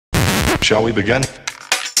Shall we begin?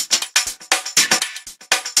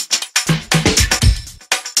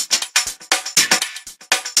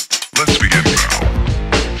 Let's begin now.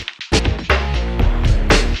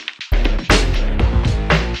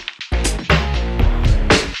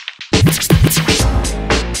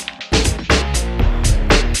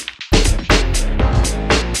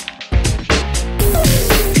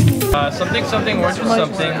 Something Orange is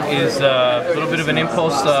Something is a little bit of an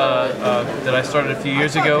impulse that I started a few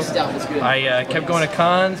years ago. I kept going to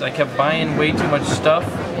cons, I kept buying way too much stuff,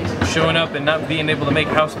 showing up and not being able to make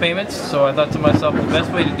house payments, so I thought to myself the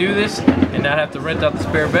best way to do this and not have to rent out the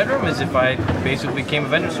spare bedroom is if I basically became a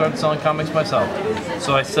vendor and started selling comics myself.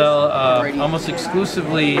 So I sell almost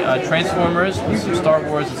exclusively Transformers with some Star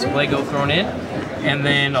Wars and some Lego thrown in, and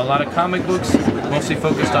then a lot of comic books, mostly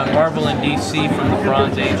focused on Marvel and DC from the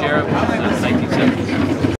Bronze Age era, which is the 1970s.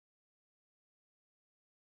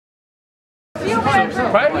 So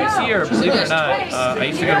prior to this year, believe it or not, I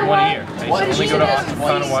used to go to one a year. I used to only go to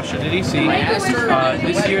Con in Washington, D.C.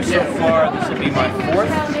 This year so far, this will be my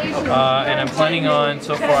fourth, and I'm planning on,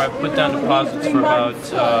 so far I've put down deposits for about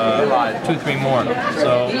 2-3 more.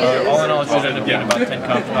 So all in all, it should end up being about 10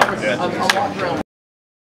 conventions this year.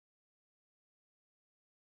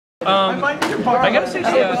 I gotta say,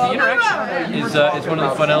 the interaction is one of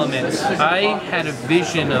the fun elements. I had a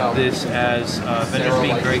vision of this as vendors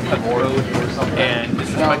being very cutthroat and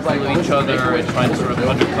disrespectful of each other and trying to sort of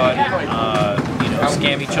undercut,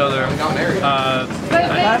 scam each other.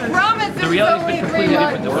 The reality's been completely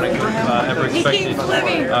different than what I could have ever expected.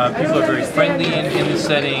 People are very friendly in this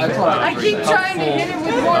setting, very helpful,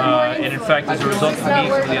 and in fact, as a result of me and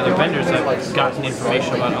some of the other vendors, I've gotten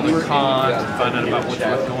information about other cons and found out about what's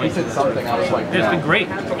worth going to. It's been great,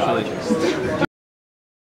 actually.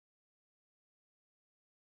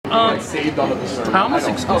 I almost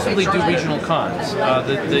exclusively do regional cons.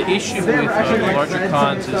 The issue with the larger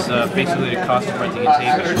cons is basically the cost of renting a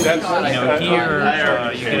table. Here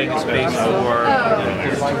you're getting a space for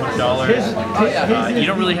 $200. You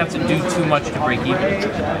don't really have to do too much to break even like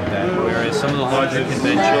that. Whereas some of the larger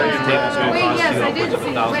conventions, tables will cost you upwards of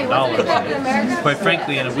 $1,000. Quite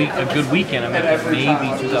frankly, in a good weekend, I'm making maybe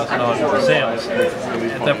 $2,000 worth of sales.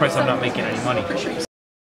 At that price, I'm not making any money.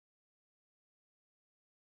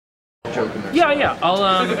 Yeah.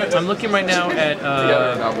 I'm looking right now at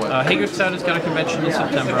Hagerstown has got a convention in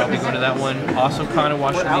September. I'll be going to that one. Awesome Con in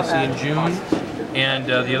Washington D.C. in June, and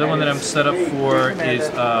the other one that I'm set up for is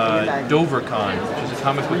DoverCon, which is a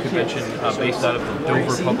comic book convention based out of the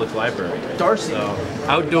Dover Public Library. So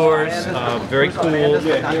outdoors, very cool.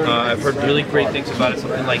 I've heard really great things about it.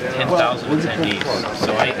 Something like 10,000 attendees.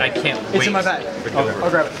 So I can't wait. It's in my bag. For Dover. I'll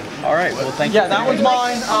grab it. All right, well, thank you. Yeah, that one's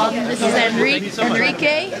mine. This is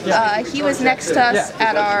Enrique. He was next to us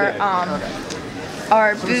at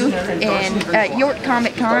our booth at York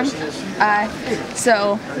Comic Con.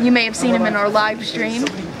 So you may have seen him in our live stream.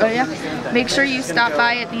 But yeah, make sure you stop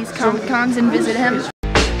by at these Comic Cons and visit him.